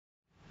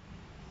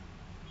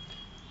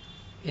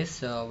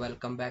Yes,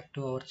 welcome back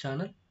to our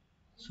channel.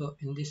 So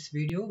in this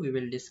video we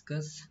will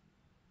discuss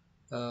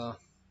uh,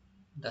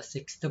 the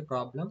sixth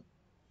problem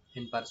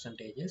in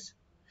percentages.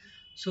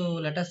 So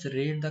let us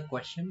read the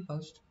question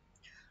first.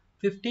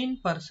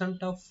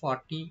 15% of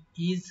 40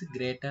 is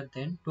greater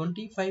than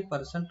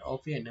 25% of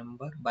a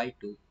number by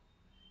 2.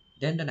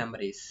 Then the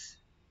number is.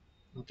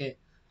 Okay.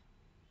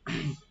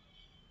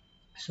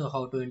 So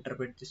how to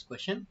interpret this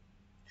question?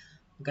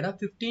 ఇక్కడ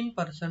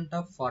 15%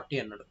 of 40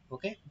 అన్నాడు.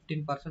 Okay,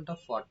 15% of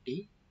 40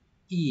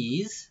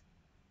 is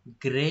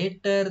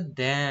greater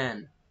than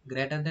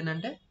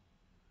అంటే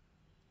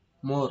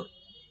more.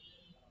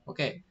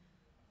 Okay,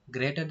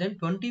 greater than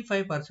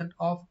 25%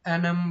 of a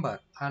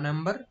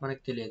number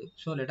మనకు తెలియదు.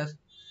 So let us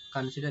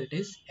consider it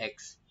is x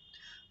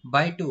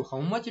by 2.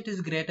 How much it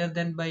is greater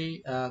than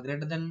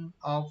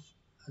of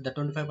the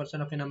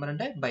 25% of a number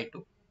అంటే by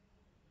 2.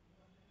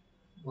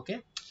 Okay,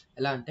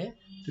 ఎలా అంటే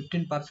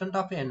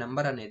 15% of A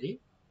number అనేది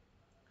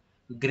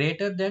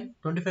greater than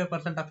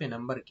 25% of ఏ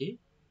నెంబర్కి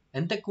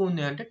ఎంత ఎక్కువ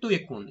ఉంది అంటే 2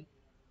 ఎక్కువ ఉంది.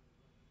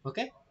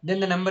 Okay,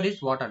 then the number is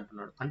what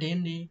అంటున్నాడు. అంటే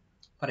ఏంది?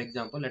 For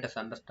example let us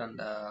understand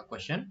the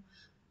question.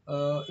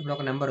 ఇప్పుడు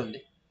ఒక నెంబర్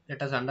ఉంది.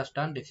 Let us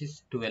understand this is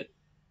 12.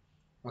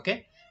 Okay,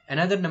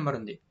 another number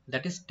ఉంది,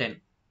 దట్ ఈస్ 10.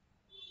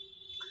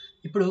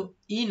 ఇప్పుడు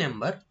ఈ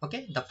number, okay,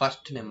 the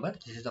first number,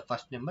 this is the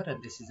first number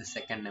and this is the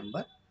second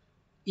number.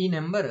 ఈ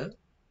number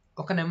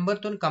ఒక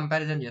నెంబర్తో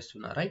comparison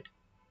చేస్తున్నా, రైట్?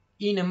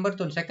 ఈ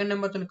నెంబర్తో సెకండ్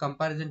నెంబర్తో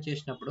కంపారిజన్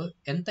చేసినప్పుడు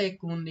ఎంత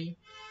ఎక్కువ ఉంది?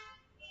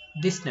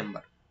 This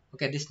number.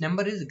 Okay, this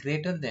number is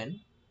greater than,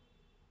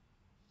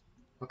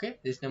 okay,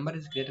 this number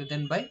is greater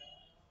than by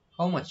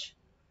how much?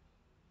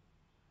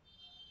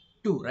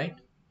 2, right?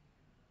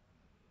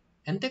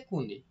 ఎంత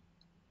ఎక్కువ ఉంది?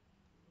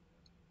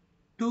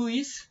 2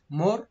 is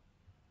more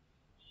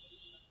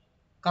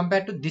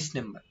compare to this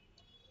number.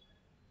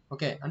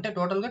 Okay, అంటే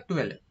టోటల్గా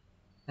 12.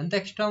 ఎంత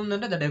ఎక్స్ట్రా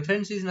ఉందంటే the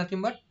difference is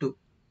nothing but 2.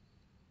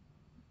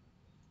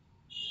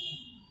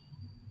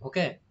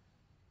 Okay,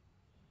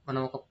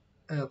 మనం ఒక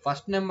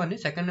first నెంబర్ని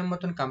సెకండ్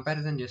నెంబర్తో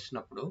కంపారిజన్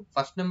చేస్తున్నప్పుడు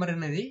ఫస్ట్ నెంబర్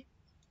అనేది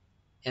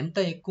ఎంత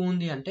ఎక్కువ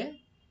ఉంది అంటే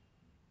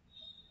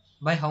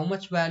బై హౌ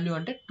మచ్ వాల్యూ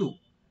అంటే 2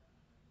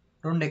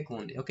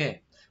 ఎక్కువ ఉంది. ఓకే,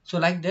 సో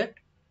లైక్ దట్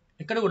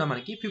ఇక్కడ కూడా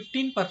మనకి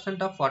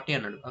 15% ఆఫ్ 40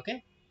 అన్నాడు. Okay,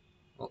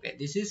 okay,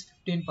 this is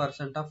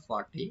 15% of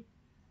 40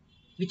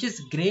 which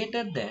is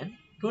greater than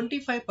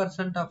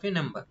 25% of A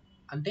number.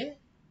 అంటే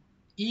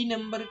ఈ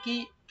నెంబర్కి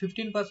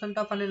 15%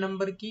 ఆఫ్ అనే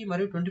నెంబర్కి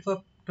మరియు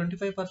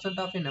 25%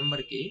 ఆఫ్ ఏ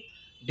నెంబర్కి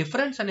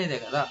డిఫరెన్స్ అనేదే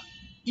కదా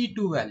ఈ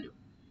 2 వాల్యూ.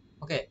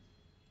 ఓకే,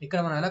 ఇక్కడ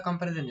మనం ఎలా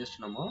కంపారిజన్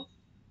చేస్తున్నామో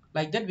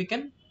like that we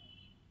can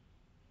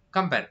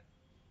compare.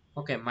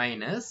 Okay,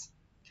 minus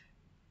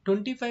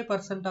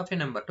 25% of A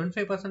number.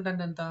 25%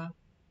 అంటే ఎంత?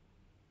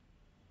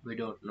 We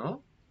don't know.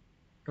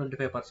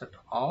 25%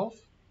 of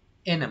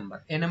A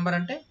number. A number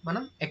అంటే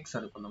మనం ఎక్స్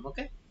అనుకున్నాం.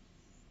 ఓకే,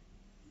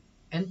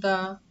 ఎంత?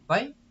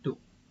 బై 2.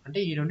 అంటే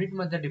ఈ రెండింటి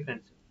మధ్య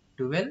difference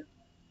 12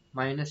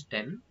 minus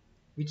 10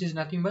 which is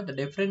nothing but the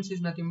difference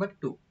is nothing but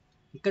 2.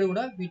 ఇక్కడ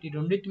కూడా వీటి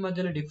రెండింటి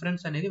మధ్యలో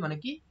డిఫరెన్స్ అనేది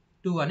మనకి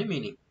 2 అని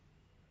meaning.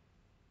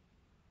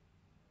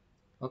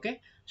 Okay,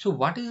 so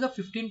what is the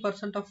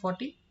 15% of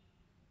 40?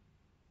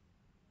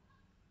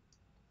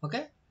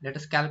 Okay, let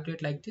us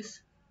calculate like this.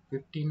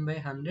 15 by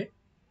 100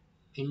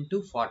 into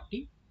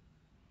 40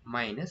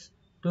 minus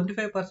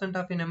 25%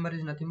 of a number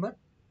is nothing but,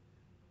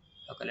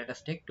 okay, let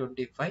us take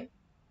 25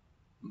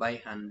 by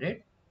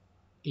 100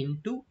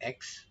 into x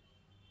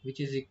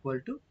which is equal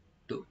to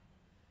 2.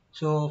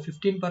 So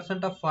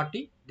 15% of 40,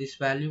 this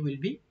value will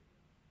be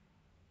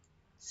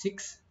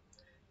 6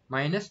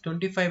 minus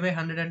 25 by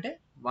 100 ante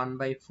 1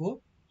 by 4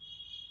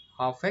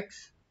 half x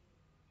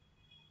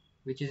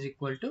which is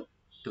equal to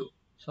 2.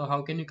 So how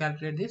can you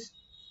calculate this?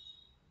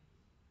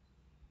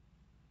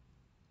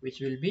 Which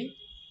will be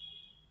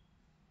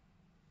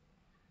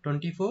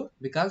 24,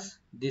 because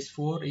this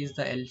 4 is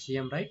the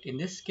LCM, right? In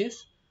this case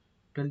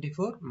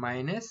 24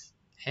 minus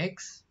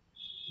x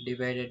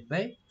divided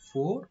by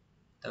 4,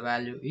 the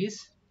value is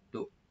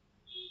 2.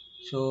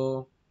 So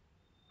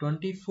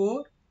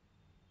 24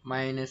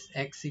 minus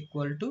x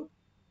equal to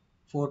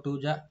 4 2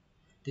 ja,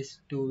 this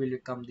 2 will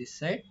come this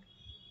side,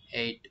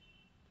 8.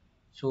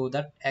 So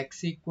that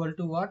x equal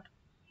to what?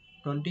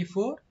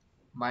 24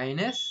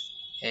 minus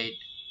 8.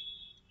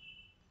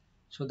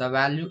 So the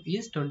value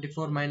is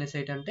 24 minus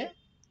 8 ante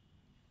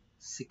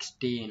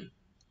 16.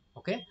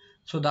 Okay,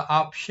 so the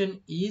option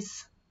is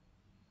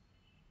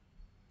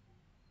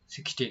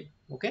 16.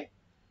 Okay,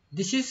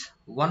 this is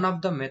one of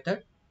the method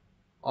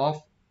of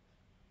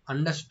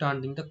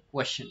understanding the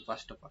question.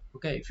 First of all,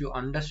 okay, if you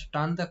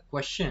understand the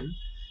question,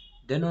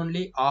 then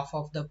only half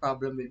of the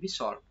problem will be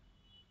solved.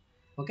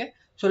 Okay,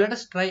 so let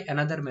us try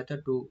another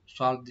method to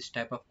solve this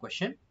type of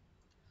question.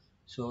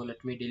 So let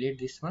me delete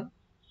this one.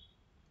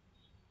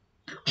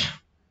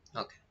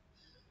 Okay,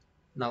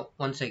 now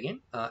once again,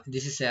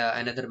 this is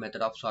another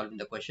method of solving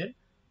the question.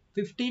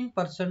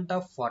 15%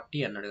 of 40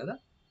 అన్నాడు కదా.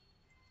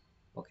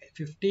 Okay,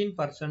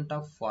 15%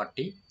 of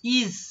 40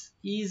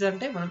 is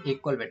అంటే మనం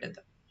equal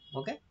పెట్టేద్దాం.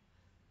 Okay,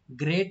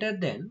 greater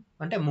than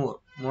అంటే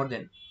more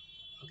than,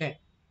 okay,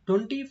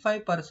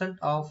 25%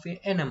 of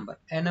a number.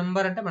 A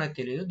number అంటే మనకు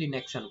తెలియదు, దీన్ని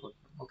x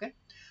అనుకుంటున్నాం. ఓకే,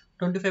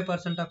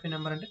 25% of a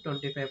number అంటే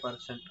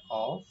 25%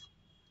 of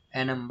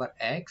a number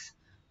x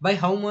by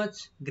how much?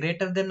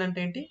 Greater than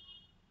అంటే ఏంటి?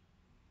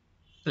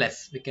 Plus.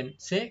 We can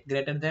say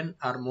greater than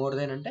or more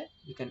than అంటే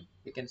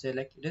we can say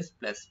like it is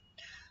plus.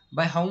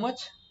 By how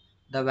much?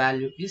 The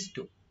value is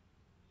 2.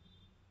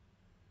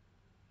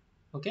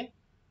 Okay,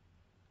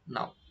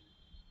 now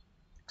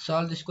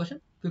solve this question.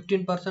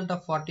 15% of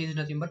 40 is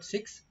nothing but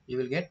 6, you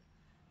will get,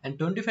 and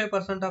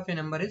 25% of a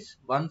number is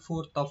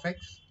 1/4 of x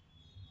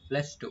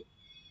plus 2.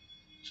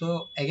 So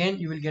again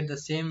you will get the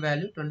same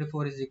value.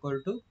 24 is equal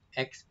to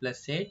x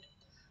plus 8,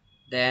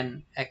 then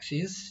x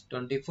is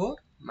 24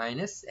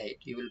 minus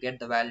 8, you will get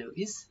the value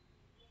is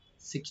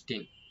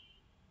 16.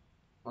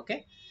 Okay,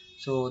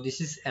 so this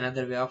is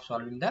another way of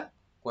solving the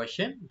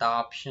question. The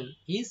option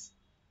is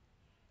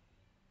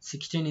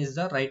 16 is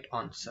the right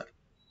answer.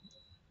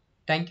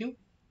 Thank you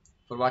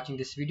for watching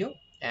this video,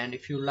 and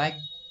if you like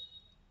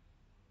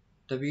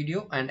the video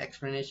and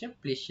explanation,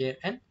 please share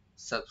and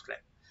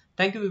subscribe.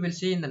 Thank you. We will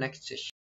see you in the next session.